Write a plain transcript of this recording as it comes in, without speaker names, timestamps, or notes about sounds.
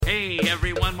Hey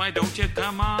everyone, why don't you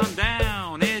come on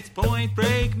down? It's Point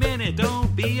Break Minute,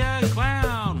 don't be a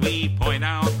clown. We point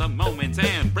out the moments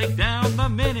and break down the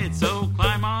minutes, so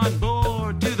climb on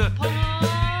board to the Point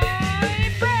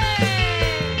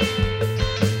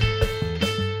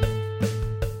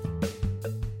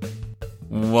Break!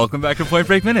 Welcome back to Point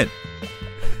Break Minute.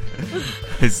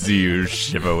 I see you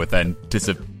shiver with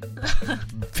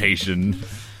anticipation.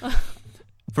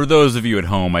 For those of you at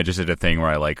home, I just did a thing where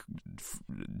I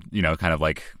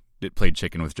played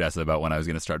chicken with Jessa about when I was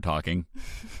going to start talking.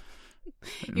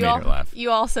 It made her laugh.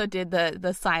 You also did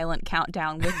the silent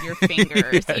countdown with your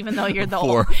fingers, Yeah, even though you're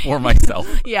the for myself.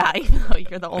 Yeah, even though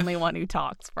you're the only one who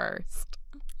talks first.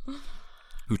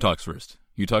 Who talks first?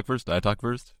 You talk first? I talk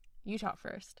first? You talk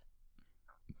first.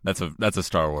 That's a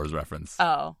Star Wars reference.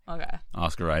 Oh, okay.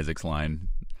 Oscar Isaac's line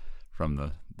from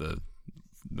the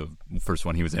first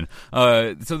one he was in.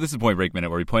 So this is Point Break Minute,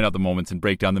 where we point out the moments and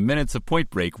break down the minutes of Point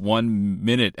Break 1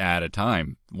 minute at a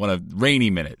time. Rainy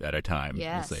minute at a time.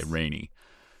 Yes. We'll say rainy.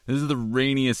 This is the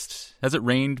rainiest. Has it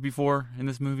rained before in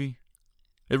this movie?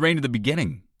 It rained at the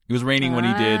beginning. It was raining when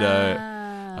he did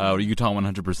Utah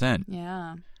 100%.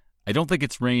 Yeah. I don't think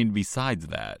it's rained besides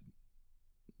that.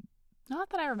 Not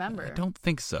that I remember. I don't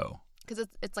think so. Because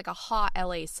it's like a hot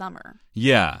LA summer.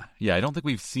 Yeah. I don't think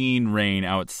we've seen rain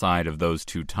outside of those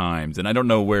two times, and I don't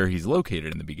know where he's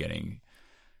located in the beginning.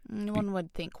 One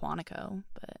would think Quantico,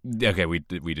 but okay, we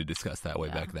did discuss that way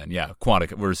back then. Yeah,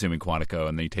 Quantico. We're assuming Quantico,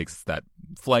 and then he takes that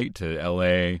flight to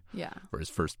L.A. Yeah, for his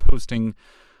first posting.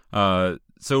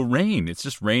 So rain. It's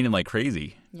just raining like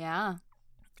crazy. Yeah.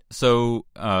 So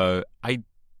I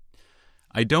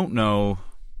don't know.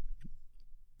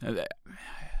 I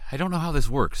don't know how this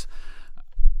works.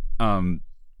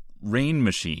 Rain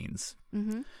machines.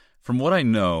 Mm-hmm. From what I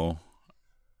know,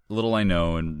 little I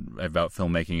know and about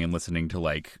filmmaking and listening to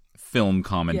like film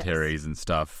commentaries and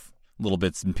stuff, little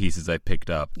bits and pieces I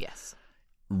picked up. Yes.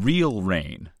 Real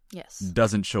rain. Yes.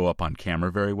 Doesn't show up on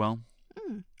camera very well.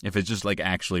 If it's just like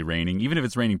actually raining, even if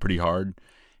it's raining pretty hard,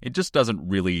 it just doesn't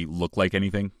really look like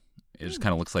anything. It just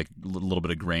kind of looks like a little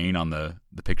bit of grain on the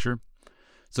picture.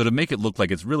 So to make it look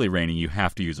like it's really raining, you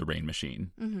have to use a rain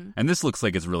machine. Mm-hmm. And this looks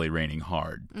like it's really raining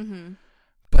hard. Mm-hmm.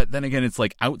 But then again, it's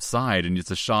like outside and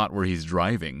it's a shot where he's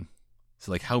driving. So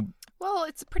like how... Well,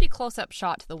 it's a pretty close-up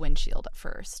shot to the windshield at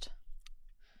first.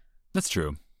 That's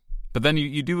true. But then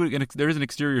you do... There is an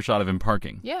exterior shot of him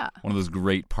parking. Yeah. One of those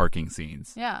great parking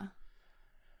scenes. Yeah.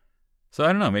 So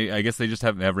I don't know. Maybe I guess they just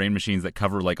have rain machines that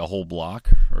cover like a whole block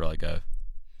or like a...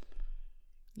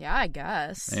 Yeah, I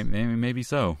guess. Maybe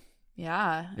so.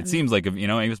 Yeah. It seems like,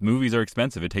 I guess movies are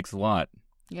expensive. It takes a lot.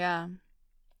 Yeah.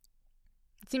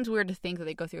 It seems weird to think that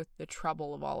they go through the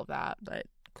trouble of all of that, but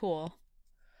cool.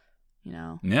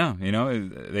 Yeah,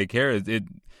 they care.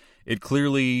 It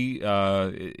clearly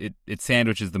it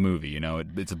sandwiches the movie,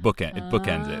 it's a bookend. It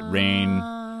bookends it.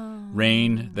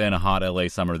 Rain, then a hot LA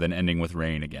summer, then ending with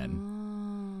rain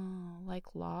again.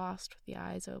 Like Lost with the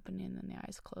eyes opening and then the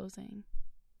eyes closing.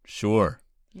 Sure.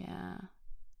 Yeah.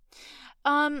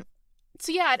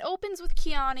 So yeah, it opens with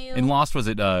Keanu. In Lost, was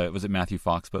it Matthew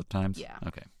Fox both times? Yeah.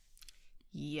 Okay.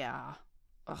 Yeah.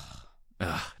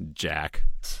 Ugh, Jack.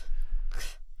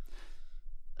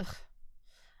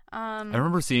 I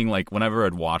remember seeing, like, whenever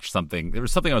I'd watch something, there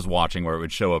was something I was watching where it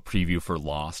would show a preview for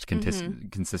Lost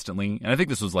consistently. And I think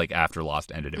this was, like, after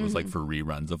Lost ended. It was, like, for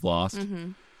reruns of Lost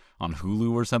on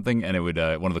Hulu or something. And it would,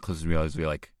 one of the clips would always be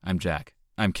like, I'm Jack.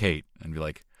 I'm Kate. And be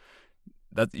like,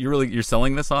 you're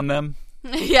selling this on them?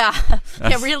 Yeah.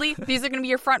 Yeah, really? These are going to be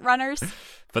your front runners?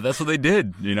 But that's what they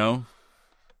did, Yeah.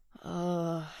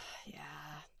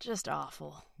 Just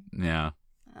awful. Yeah.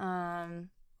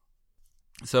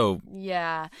 So.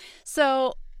 Yeah.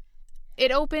 So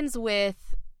it opens with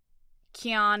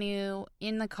Keanu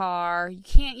in the car. You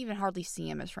can't even hardly see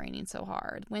him. It's raining so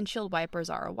hard. Windshield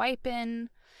wipers are a wiping.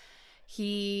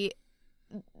 The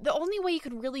only way you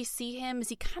could really see him is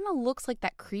he kind of looks like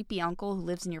that creepy uncle who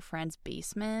lives in your friend's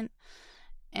basement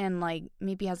and, like,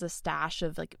 maybe has a stash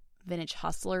of, like, vintage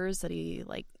hustlers that he,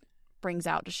 like, brings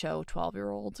out to show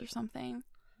 12-year-olds or something.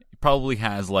 He probably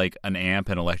has, like, an amp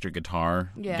and electric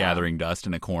guitar gathering dust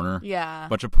in a corner. Yeah. A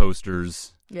bunch of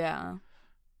posters. Yeah.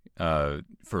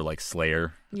 For, like,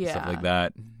 Slayer. Yeah. Stuff like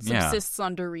that. Subsists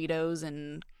on Doritos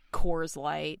and Coors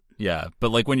Light. Yeah,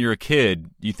 but like when you're a kid,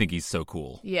 you think he's so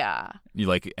cool. Yeah. You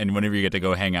like, and whenever you get to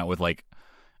go hang out with, like,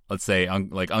 let's say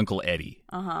like Uncle Eddie.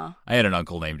 Uh-huh. I had an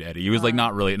uncle named Eddie. He was like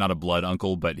not a blood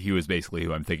uncle, but he was basically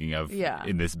who I'm thinking of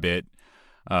in this bit.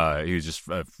 He was just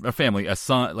a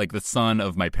son, like the son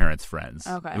of my parents' friends.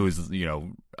 Okay. Who was,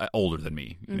 older than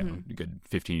me, a good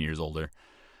 15 years older.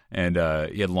 And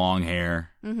he had long hair.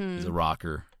 Mm-hmm. He was a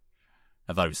rocker.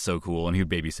 I thought he was so cool, and he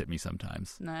would babysit me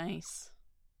sometimes. Nice.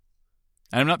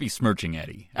 And I'm not besmirching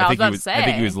Eddie. I was about to I think say. I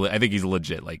think he's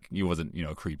legit. Like, he wasn't,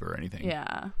 a creeper or anything.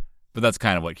 Yeah. But that's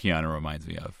kind of what Keanu reminds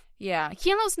me of. Yeah.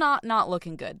 Keanu's not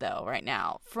looking good, though, right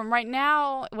now. From right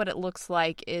now, what it looks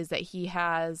like is that he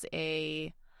has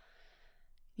that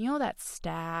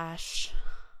stash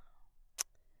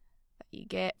that you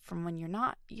get from when you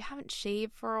haven't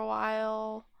shaved for a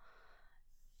while,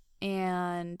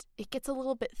 and it gets a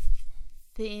little bit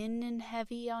thin and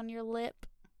heavy on your lip,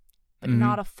 but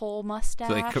not a full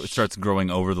mustache. So it starts growing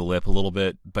over the lip a little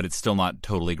bit, but it's still not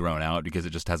totally grown out because it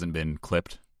just hasn't been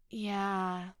clipped.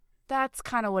 Yeah, that's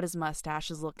kind of what his mustache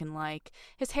is looking like.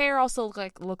 His hair also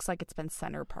looks like it's been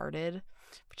center parted,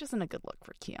 which isn't a good look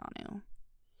for Keanu.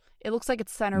 It looks like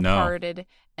it's center parted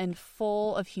and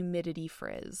full of humidity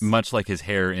frizz. Much like his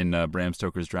hair in Bram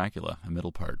Stoker's Dracula, a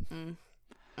middle part.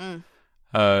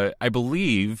 I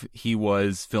believe he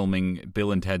was filming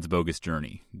Bill and Ted's Bogus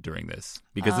Journey during this,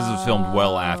 because this was filmed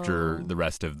well after the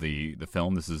rest of the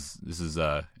film. This is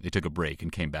they took a break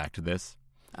and came back to this.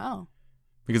 Oh.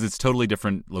 Because it's totally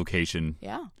different location.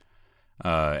 Yeah.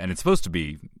 And it's supposed to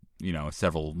be,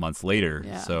 several months later.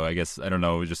 Yeah. So I guess, I don't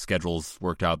know, just schedules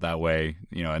worked out that way,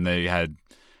 and they had,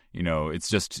 it's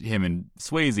just him and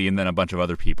Swayze and then a bunch of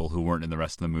other people who weren't in the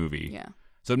rest of the movie. Yeah.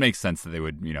 So it makes sense that they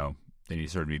would, they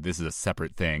sort of, this is a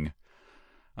separate thing.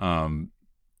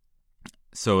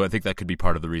 So I think that could be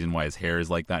part of the reason why his hair is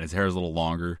like that. His hair is a little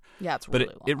longer. Yeah, it's really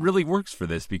long. long. It really works for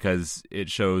this because it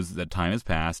shows that time has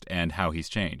passed and how he's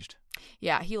changed.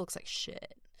 Yeah, he looks like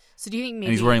shit. So do you think maybe...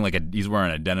 And he's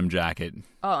wearing a denim jacket.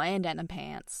 Oh, and denim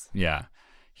pants. Yeah.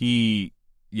 He's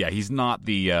not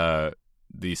the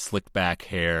slicked back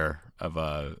hair of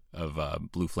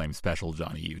Blue Flame Special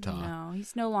Johnny Utah. No,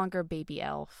 he's no longer Baby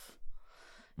Elf.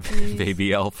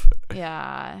 Baby Elf.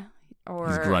 Yeah. Or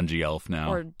he's grungy elf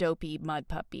now. Or Dopey Mud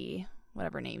Puppy,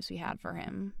 whatever names we had for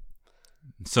him.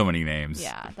 So many names.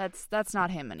 Yeah, that's not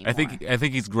him anymore. I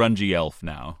think he's grungy elf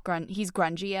now. He's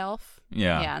grungy elf.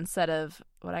 Yeah. Yeah, instead of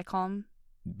what I call him?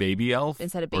 Baby elf?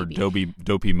 Instead of baby. Or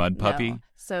dopey mud puppy? No.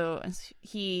 So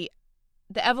the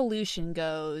evolution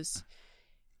goes,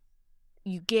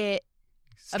 you get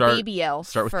a baby elf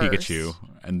Start with first. Pikachu,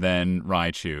 and then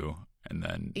Raichu, and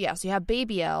then... Yeah, so you have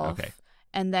baby elf. Okay.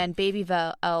 And then baby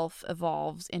elf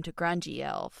evolves into grungy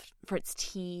elf for its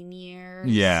teen years.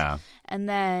 Yeah. And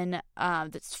then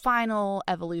its final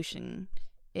evolution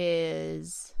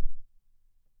is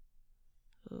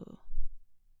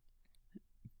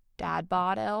dad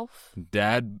bod elf.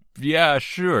 Yeah,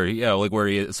 sure. Yeah, like where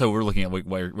he is. So we're looking at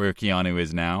where Keanu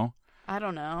is now. I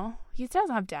don't know. He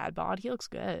doesn't have dad bod. He looks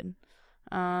good.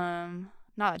 Not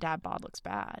that dad bod looks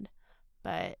bad,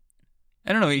 but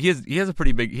I don't know. He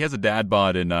has a dad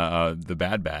bod in the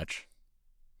Bad Batch.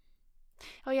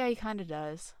 Oh yeah, he kind of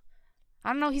does.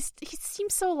 I don't know. He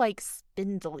seems so like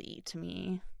spindly to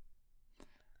me.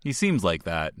 He seems like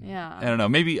that. Yeah. I don't know.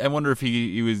 Maybe I wonder if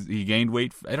he gained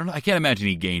weight. I don't know. I can't imagine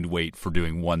he gained weight for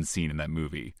doing one scene in that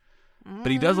movie.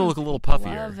 But he does look a little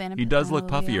puffier. He does look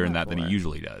puffier in that than he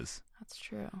usually does. That's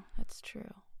true.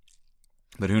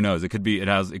 But who knows? It could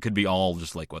be all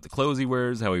just like what the clothes he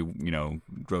wears, how he,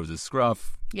 grows his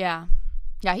scruff. Yeah.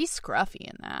 Yeah, he's scruffy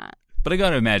in that. But I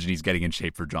gotta imagine he's getting in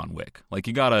shape for John Wick. Like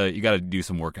you gotta do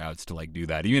some workouts to like do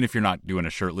that. Even if you're not doing a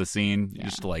shirtless scene,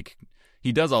 just like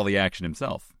he does all the action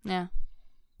himself. Yeah.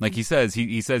 Like he says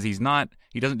he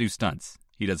doesn't do stunts.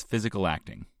 He does physical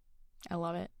acting. I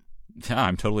love it. Yeah,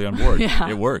 I'm totally on board. Yeah.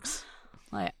 It works.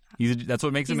 Like That's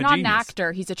what makes him a genius. genius. He's not an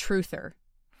actor, he's a truther.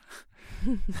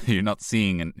 You're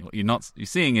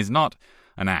seeing is not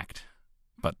an act,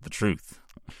 but the truth.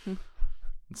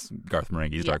 It's Garth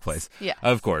Marenghi's Dark Place. Yeah.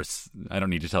 Of course. I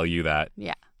don't need to tell you that.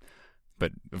 Yeah.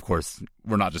 But, of course,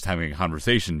 we're not just having a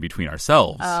conversation between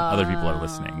ourselves. Other people are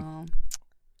listening.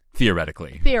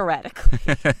 Theoretically.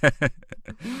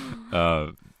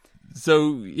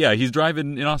 So, yeah, he's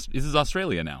driving this is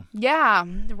Australia now. Yeah.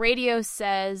 The radio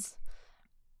says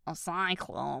a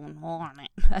cyclone warning.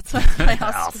 That's what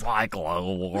A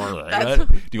cyclone warning.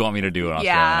 Do you want me to do an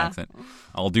Australian accent?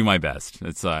 I'll do my best.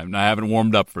 It's I haven't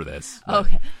warmed up for this.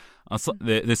 Okay.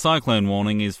 The cyclone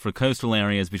warning is for coastal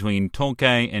areas between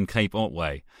Torquay and Cape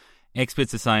Otway.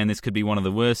 Experts are saying this could be one of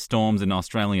the worst storms in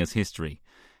Australia's history.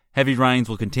 Heavy rains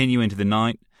will continue into the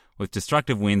night, with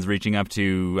destructive winds reaching up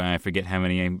to, I forget how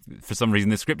many, for some reason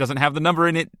this script doesn't have the number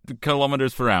in it,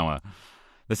 kilometres per hour.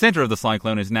 The centre of the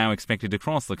cyclone is now expected to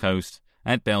cross the coast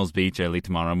at Bells Beach early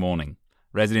tomorrow morning.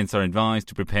 Residents are advised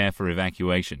to prepare for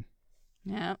evacuation.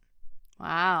 Yeah.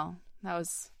 Wow. That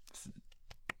was...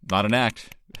 Not an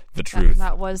act. The truth.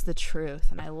 That was the truth,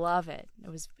 and I love it.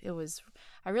 It was.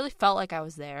 I really felt like I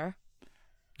was there.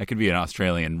 That could be an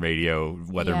Australian radio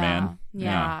weatherman.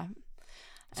 Yeah.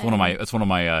 It's one of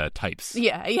my types.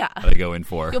 Yeah. That I go in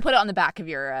for. You'll put it on the back of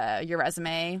your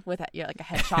resume with like a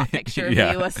headshot picture of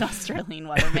Yeah. you as an Australian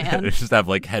weatherman. Just have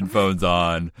like headphones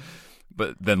on,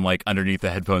 but then like underneath the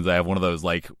headphones, I have one of those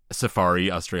like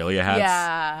Safari Australia hats.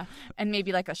 Yeah, and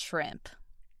maybe like a shrimp.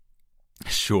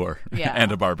 Sure. Yeah.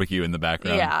 And a barbecue in the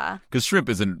background. Yeah, Because shrimp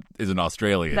isn't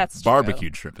Australian. That's true.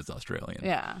 Barbecued shrimp is Australian.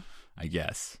 yeah. I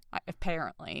guess.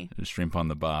 Apparently, There's shrimp on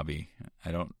the bobby.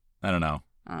 I don't know.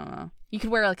 I don't know. You could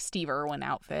wear like Steve Irwin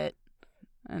outfit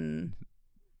and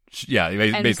Yeah,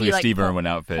 basically be, a like, Steve Irwin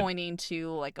outfit. pointing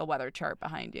to like a weather chart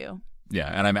behind you. Yeah,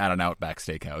 and I'm at an Outback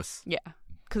Steakhouse. Yeah,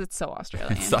 because it's so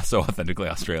Australian. It's so authentically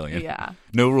Australian. Yeah.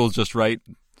 No rules, just right.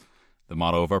 The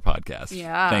motto of our podcast.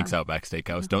 Yeah. Thanks, Outback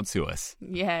Steakhouse. Don't sue us.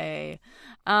 Yay.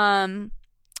 But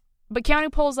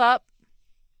Keanu pulls up.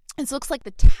 It looks like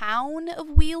the town of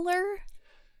Wheeler.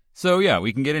 So yeah,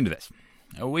 we can get into this.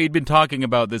 We'd been talking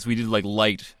about this. We did like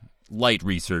light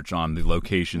research on the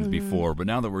locations before, but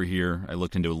now that we're here, I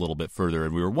looked into it a little bit further,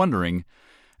 and we were wondering,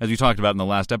 as we talked about in the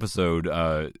last episode,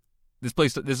 this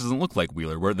doesn't look like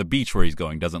Wheeler. Where the beach where he's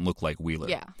going doesn't look like Wheeler.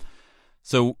 Yeah.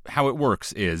 So how it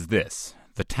works is this: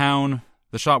 the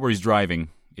shot where he's driving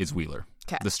is Wheeler.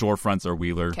 Okay. The storefronts are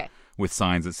Wheeler, Okay. with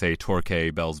signs that say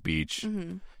Torquay, Bells Beach,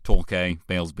 Mm-hmm. Torquay,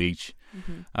 Bells Beach,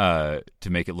 Mm-hmm. to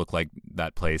make it look like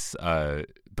that place. But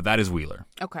that is Wheeler.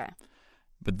 Okay.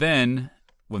 But then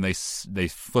when they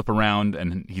flip around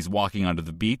and he's walking onto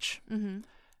the beach, Mm-hmm.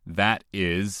 that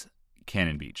is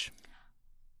Cannon Beach.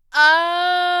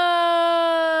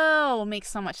 Oh, makes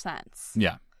so much sense.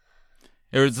 Yeah.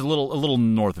 It's a little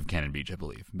north of Cannon Beach, I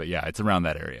believe. But yeah, it's around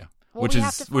that area. Well, which we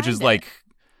have to is find it. like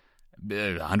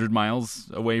 100 miles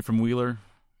away from Wheeler,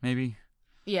 maybe.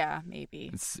 Yeah, maybe.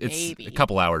 It's maybe. a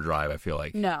couple hour drive, I feel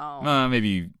like. No.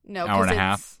 Maybe No, hour and a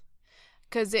half.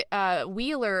 Because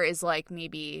Wheeler is like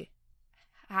maybe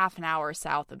half an hour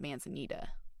south of Manzanita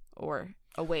or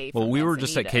away from Well, we were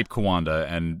just at Manzanita. Cape Kiwanda,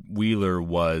 and Wheeler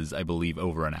was, I believe,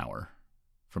 over an hour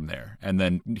from there. And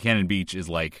then Cannon Beach is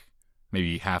like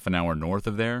maybe half an hour north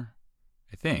of there,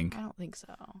 I think. I don't think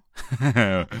so.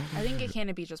 I think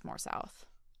Cannon Beach is more south.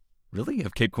 Really?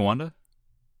 Of Cape Kiwanda?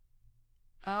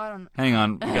 Oh, I don't know. Hang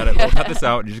on. We'll cut this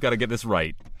out. You just got to get this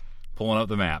right. Pulling up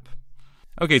the map.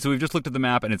 Okay, so we've just looked at the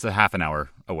map, and it's a half an hour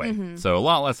away. Mm-hmm. So a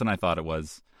lot less than I thought it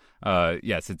was.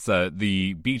 Yes, it's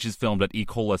the beach is filmed at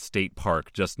Ecola State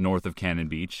Park, just north of Cannon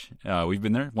Beach. We've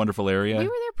been there. Wonderful area. We were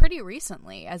there pretty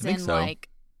recently, as I think in so. like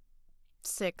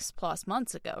 6+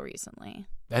 months ago recently.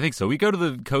 I think so. We go to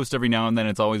the coast every now and then.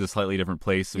 It's always a slightly different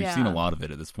place. So we've Yeah. seen a lot of it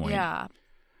at this point. Yeah.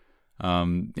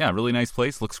 Yeah, really nice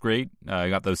place. Looks great. I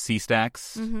got those sea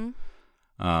stacks. Mm-hmm.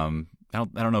 I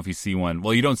don't know if you see one.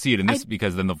 Well, you don't see it in this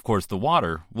because then of course the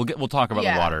water. We'll talk about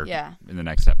the water in the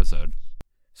next episode.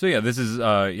 So yeah, this is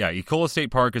Ecola State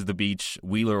Park is the beach.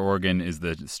 Wheeler, Oregon is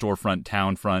the storefront,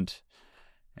 town front,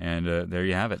 and there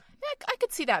you have it. I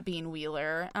could see that being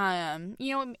Wheeler.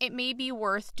 It may be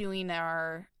worth doing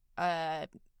our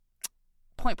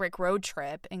Point Break road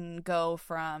trip and go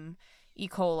from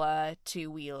Ecola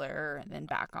to Wheeler and then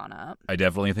back on up. I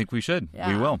definitely think we should. Yeah.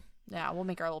 We will. Yeah, we'll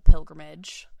make our little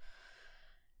pilgrimage.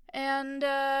 And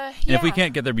And if we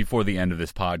can't get there before the end of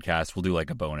this podcast, we'll do like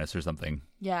a bonus or something.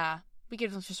 Yeah. We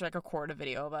could just like record a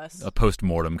video of us. A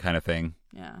post-mortem kind of thing.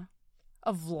 Yeah.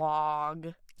 A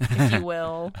vlog, if you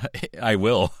will. I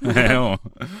will. I know.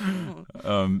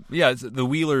 The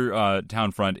Wheeler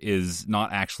town front is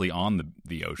not actually on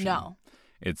the ocean. No.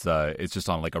 It's just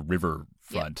on like a river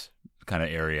front kind of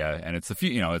area, and it's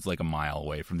it's like a mile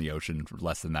away from the ocean,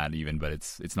 less than that even, but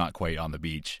it's not quite on the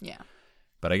beach. Yeah.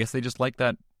 But I guess they just like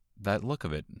that look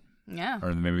of it. Yeah.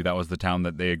 Or maybe that was the town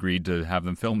that they agreed to have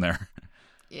them film there.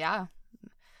 Yeah.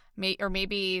 Or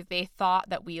maybe they thought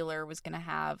that Wheeler was going to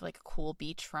have like a cool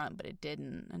beachfront, but it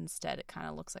didn't. Instead, it kind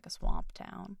of looks like a swamp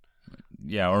town.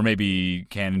 Yeah, or maybe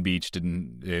Cannon Beach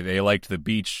didn't. They liked the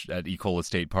beach at Ecola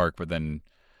State Park, but then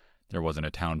there wasn't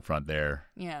a town front there.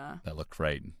 Yeah. That looked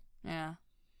right. Yeah.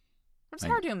 It's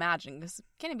hard to imagine because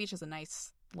Cannon Beach is a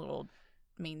nice little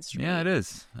main street. Yeah, it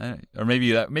is. Or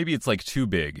maybe it's like too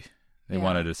big. They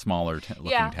wanted a smaller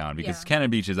looking town because Cannon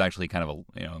Beach is actually kind of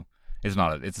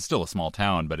it's still a small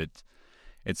town, but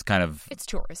it's kind of it's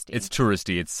touristy. It's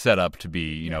touristy. It's set up to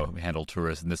be handle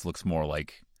tourists, and this looks more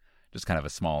like just kind of a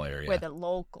small area where the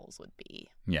locals would be.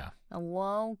 Yeah, the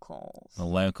locals. The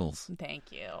locals.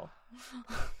 Thank you.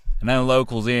 And then the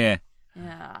locals here.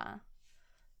 Yeah.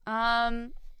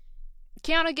 Keanu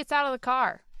gets out of the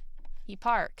car. He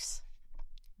parks.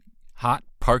 Hot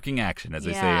parking action, as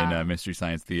they say in Mystery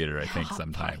Science Theater, I think Hot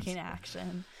sometimes. Parking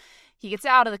action. He gets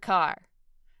out of the car.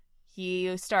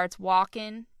 he starts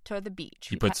walking toward the beach.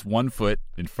 He puts one foot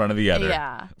in front of the other,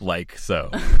 Yeah. like so.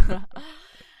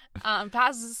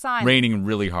 Passes a sign. Raining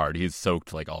really hard. He's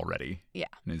soaked like already. Yeah.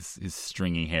 And his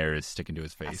stringy hair is sticking to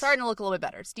his face. It's starting to look a little bit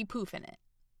better. It's depoofing it.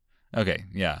 Okay,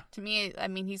 yeah. To me, I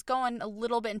mean, he's going a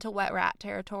little bit into wet rat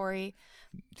territory,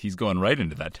 He's going right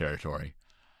into that territory.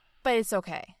 but it's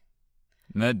okay.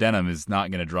 And that denim is not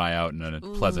going to dry out in a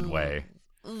pleasant way.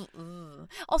 Ooh.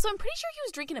 Also, I'm pretty sure he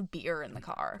was drinking a beer in the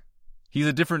car. He's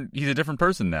a different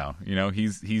person now. You know,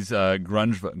 he's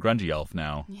grungy elf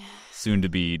now. Yeah. Soon to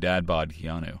be dad bod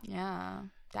Keanu. Yeah.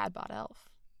 Dad bought elf.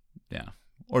 Yeah.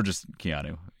 Or just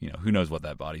Keanu. You know, who knows what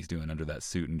that body's doing under that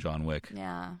suit in John Wick.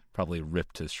 Yeah. Probably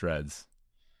ripped to shreds.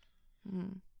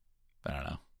 Mm. I don't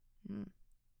know.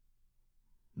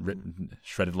 Mm.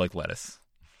 Shredded like lettuce. Is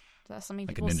that something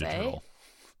Like a people Ninja say? Turtle.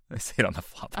 They say it on the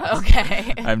Flophouse.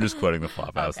 Okay. I'm just quoting the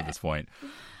Flophouse Okay. at this point.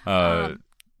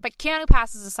 But Keanu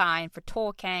passes a sign for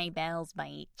Torquay Bells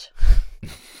Beach.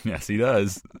 Yes, he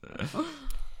does.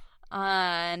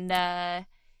 And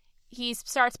he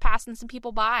starts passing some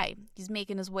people by. He's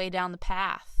making his way down the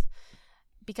path.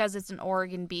 Because it's an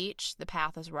Oregon beach, the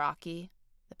path is rocky,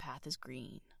 the path is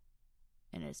green,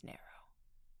 and it's narrow.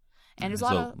 And there's a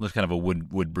lot of... There's kind of a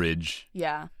wood bridge.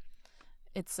 Yeah.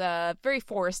 It's very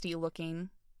foresty looking,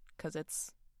 because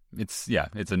it's... It's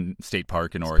a state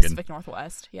park in Oregon. Pacific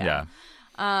Northwest. Yeah.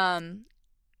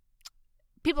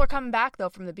 People are coming back, though,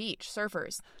 from the beach.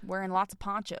 Surfers, wearing lots of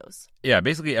ponchos. Yeah,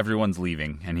 basically everyone's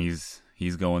leaving, and he's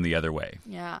going the other way.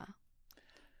 Yeah.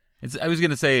 I was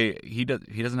gonna say he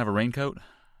doesn't have a raincoat.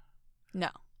 No,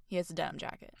 he has a denim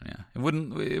jacket. Yeah, it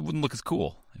wouldn't look as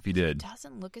cool if he did.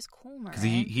 Doesn't look as cool, man. Because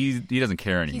he doesn't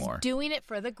care anymore. He's doing it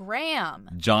for the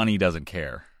gram. Johnny doesn't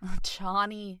care.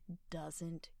 Johnny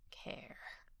doesn't care.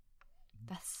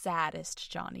 The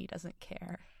saddest Johnny doesn't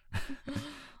care.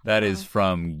 That is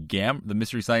from the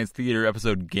Mystery Science Theater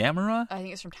episode Gamera? I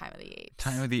think it's from Time of the Apes.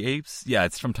 Time of the Apes? Yeah,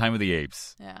 it's from Time of the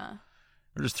Apes. Yeah.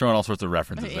 We're just throwing all sorts of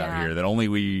references out here that only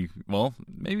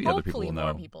maybe other people will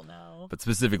know. More people know. But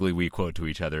specifically we quote to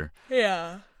each other.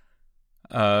 Yeah.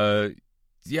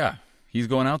 Yeah, he's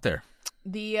going out there.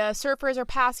 The surfers are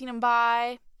passing him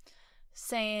by,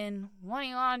 saying, "What do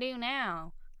you want to do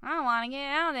now? I want to get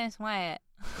out of this wet."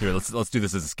 Here, let's do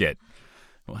this as a skit.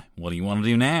 What do you want to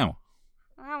do now?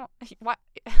 I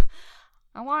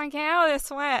want to get out of this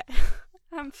wet.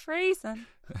 I'm freezing.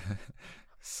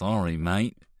 Sorry,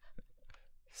 mate.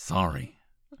 Sorry.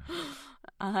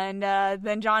 And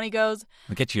then Johnny goes,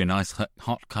 I'll get you a nice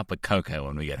hot cup of cocoa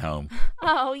when we get home.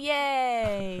 "Oh,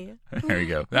 yay." There you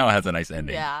go. That one has a nice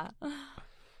ending. Yeah.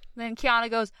 Then Keanu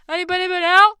goes, "Anybody been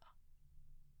out?"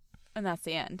 And that's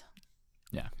the end.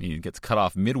 Yeah, he gets cut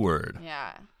off mid-word.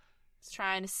 Yeah. He's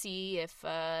trying to see if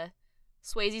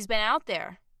Swayze's been out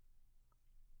there.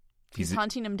 He's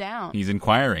hunting him down. He's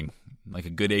inquiring like a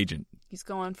good agent. He's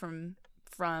going from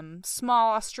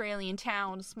small Australian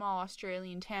town to small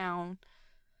Australian town.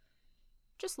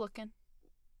 Just looking.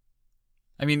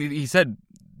 I mean, he said,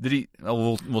 did he?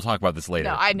 Oh, we'll talk about this later.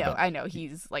 No, I know.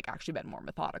 He's like actually been more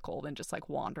methodical than just like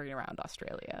wandering around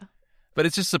Australia. But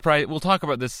it's just surprising. We'll talk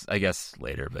about this, I guess,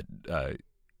 later. But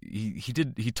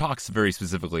he talks very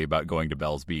specifically about going to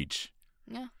Bell's Beach.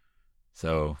 Yeah.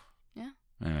 So. Yeah.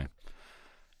 Anyway.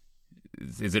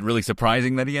 Is it really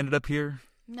surprising that he ended up here?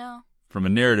 No. From a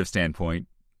narrative standpoint,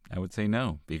 I would say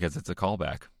no, because it's a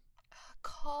callback.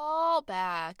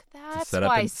 Callback. That's set up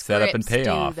why and- set up and scripts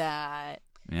payoff. do that.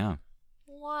 Yeah.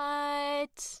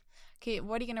 What? Okay,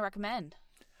 what are you going to recommend?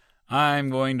 I'm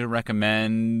going to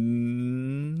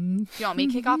recommend... Do you want me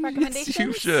to kick off recommendations?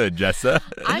 You should, Jessa.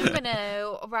 I'm going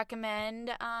to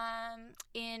recommend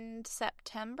in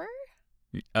September.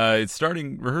 It's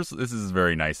starting rehearsal. This is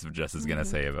very nice of Jess is going to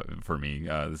say for me.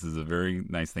 This is a very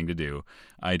nice thing to do.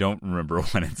 I don't remember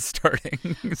when it's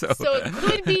starting. So it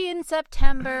could be in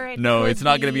September. No, it's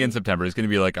not going to be in September. It's going to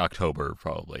be like October,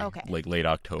 probably. Okay. Like late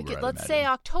October, I'd let's imagine. say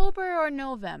October or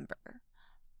November.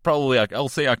 Probably, I'll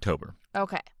say October.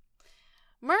 Okay.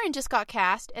 Murren just got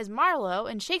cast as Marlowe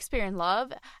in Shakespeare in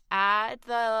Love at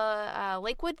the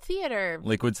Lakewood Theater.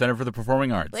 Lakewood Center for the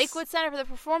Performing Arts. Lakewood Center for the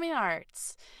Performing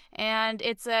Arts. And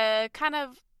it's a kind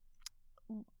of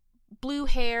blue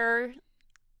hair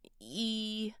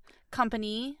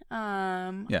company.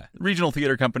 Yeah, regional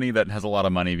theater company that has a lot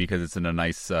of money because it's in a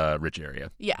nice, rich area.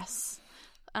 Yes.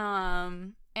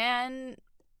 And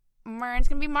Murren's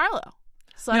going to be Marlowe.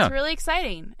 So that's really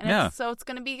exciting. And so it's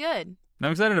going to be good. I'm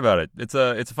excited about it. It's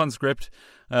a fun script.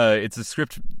 It's a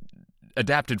script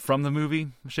adapted from the movie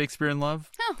Shakespeare in Love.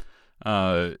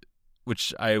 Oh.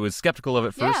 which I was skeptical of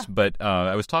at first, Yeah. but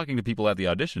I was talking to people at the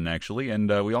audition, actually, and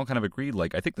we all kind of agreed,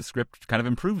 like, I think the script kind of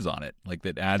improves on it. Like,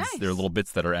 that adds, Nice. there are little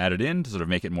bits that are added in to sort of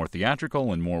make it more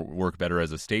theatrical and more work better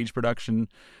as a stage production,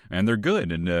 and they're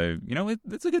good, and,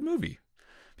 it's a good movie.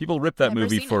 People rip that Never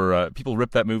movie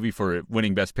seen for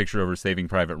winning Best Picture over Saving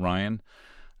Private Ryan.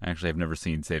 Actually, I've never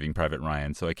seen Saving Private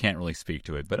Ryan, so I can't really speak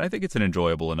to it, but I think it's an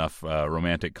enjoyable enough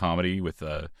romantic comedy with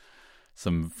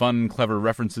some fun, clever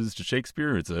references to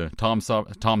Shakespeare. It's a Tom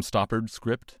Stoppard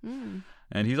script,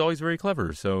 and he's always very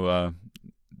clever. So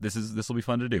this will be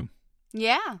fun to do.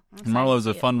 Yeah. And Marlowe's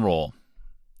a fun role.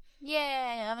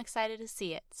 Yay, I'm excited to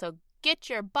see it. So get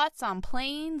your butts on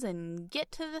planes and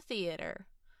get to the theater.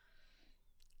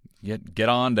 Get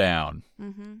on down.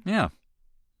 Mm-hmm. Yeah.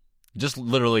 Just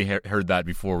literally heard that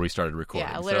before we started recording.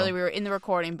 Yeah, literally, so we were in the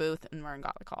recording booth and Mern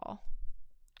got the call.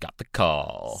 got the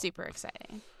call. Super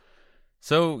exciting.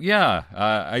 So,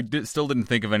 yeah, still didn't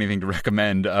think of anything to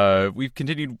recommend. We've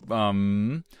continued.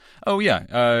 I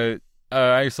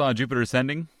saw Jupiter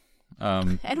Ascending.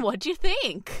 And what'd you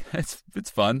think? It's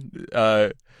fun.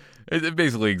 It's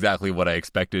basically exactly what I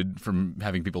expected from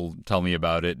having people tell me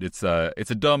about it. It's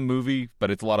a dumb movie, but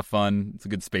it's a lot of fun. It's a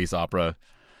good space opera.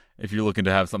 If you're looking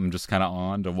to have something just kind of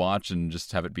on to watch and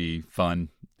just have it be fun,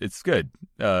 it's good.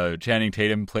 Channing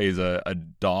Tatum plays a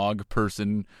dog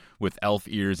person with elf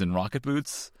ears and rocket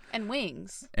boots. And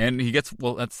wings. And he gets,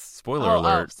 that's spoiler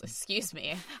alert. Oh, excuse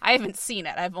me. I haven't seen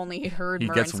it. I've only heard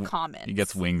Mern's comments. He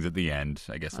gets wings at the end.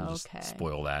 I guess I'll Okay. just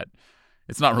spoil that.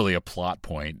 It's not really a plot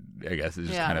point, I guess. It's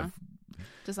just kind of...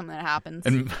 Just something that happens.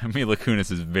 And Mila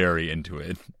Kunis is very into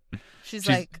it. She's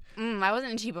like, I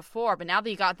wasn't into you before, but now that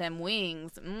you got them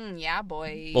wings, yeah,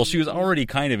 boy. Well, she was already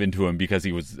kind of into him because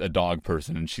he was a dog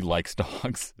person and she likes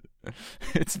dogs.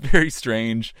 It's very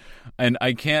strange. And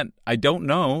I don't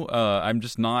know. I'm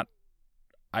just not,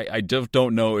 I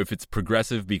don't know if it's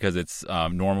progressive because it's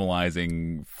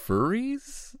normalizing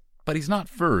furries, but he's not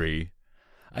furry.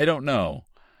 I don't know.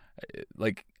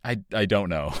 Like, I don't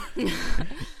know.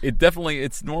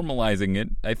 It's normalizing it.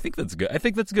 I think that's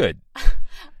good.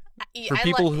 For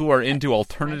people who are into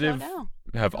alternative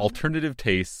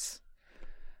tastes,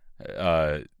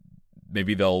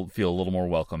 maybe they'll feel a little more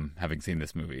welcome having seen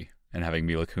this movie and having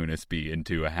Mila Kunis be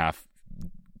into a half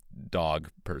dog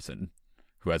person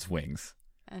who has wings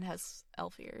and has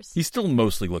elf ears. He still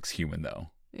mostly looks human,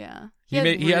 though. Yeah, he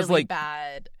has really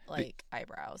bad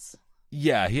eyebrows.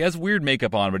 Yeah, he has weird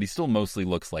makeup on, but he still mostly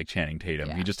looks like Channing Tatum.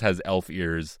 Yeah. He just has elf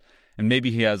ears. And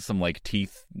maybe he has some like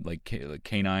teeth, like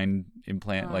canine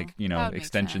implant,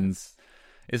 extensions.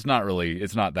 It's not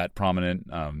that prominent,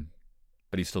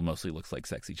 but he still mostly looks like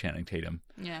sexy Channing Tatum.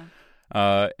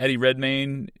 Yeah. Eddie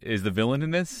Redmayne is the villain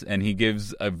in this, and he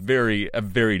gives a very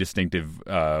distinctive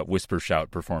whisper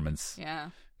shout performance. Yeah.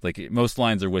 Like most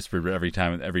lines are whispered, but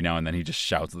every now and then he just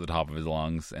shouts at the top of his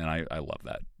lungs, and I love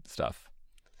that stuff.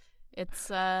 It's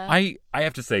I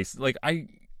have to say, like I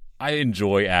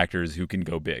enjoy actors who can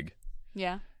go big.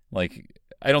 Yeah. Like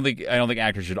I don't think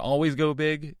actors should always go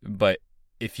big, but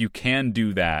if you can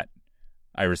do that,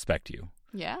 I respect you.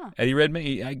 Yeah. Eddie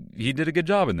Redmayne, he did a good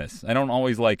job in this. I don't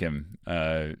always like him.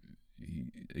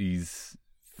 He's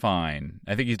fine.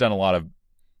 I think he's done a lot of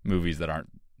movies that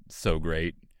aren't so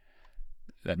great.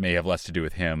 That may have less to do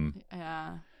with him.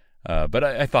 Yeah. But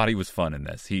I thought he was fun in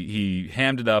this. He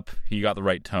hammed it up. He got the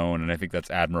right tone, and I think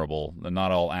that's admirable.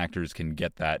 Not all actors can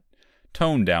get that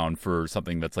tone down for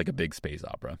something that's like a big space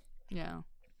opera. Yeah.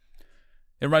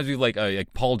 It reminds me of like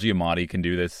Paul Giamatti can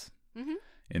do this Mm-hmm.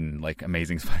 in like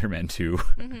Amazing Spider-Man 2,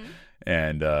 Mm-hmm.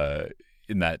 and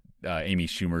in that Amy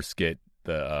Schumer skit,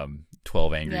 the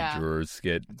 12 Angry Jurors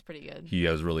skit. It's pretty good. He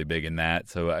was really big in that,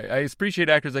 so I appreciate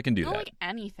actors that can do that. Like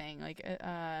anything, like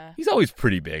He's always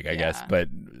pretty big, I guess, Yeah. but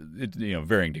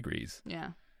varying degrees.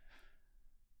 Yeah.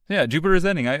 Yeah, Jupiter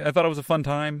Ascending. I thought it was a fun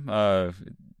time.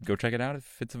 Go check it out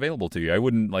if it's available to you. I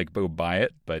wouldn't like go buy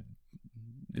it, but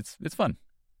it's fun.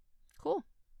 Cool.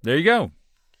 There you go.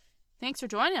 Thanks for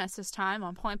joining us this time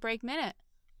on Point Break Minute.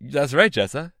 That's right,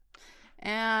 Jessa.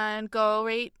 And go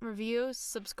rate, review,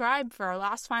 subscribe for our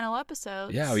last final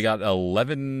episodes. Yeah, we got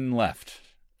 11 left.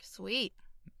 Sweet.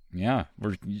 Yeah,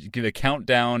 the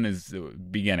countdown is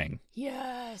beginning.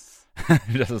 Yes.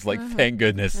 Just like, thank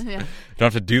goodness. Yeah. Don't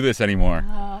have to do this anymore.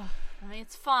 I mean,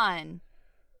 it's fun.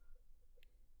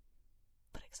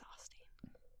 But exhausting.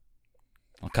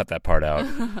 I'll cut that part out.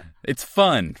 It's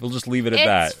fun. We'll just leave it at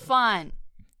that. It's fun.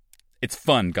 It's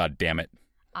fun, god damn it.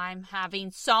 I'm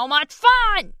having so much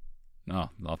fun. Oh,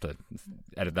 I'll have to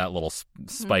edit that little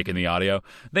spike in the audio.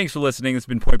 Thanks for listening. It's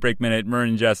been Point Break Minute. Mern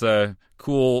and Jessa,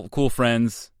 cool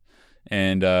friends.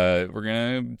 And we're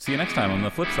going to see you next time on the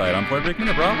flip side on Point Break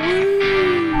Minute, bro.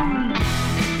 Woo!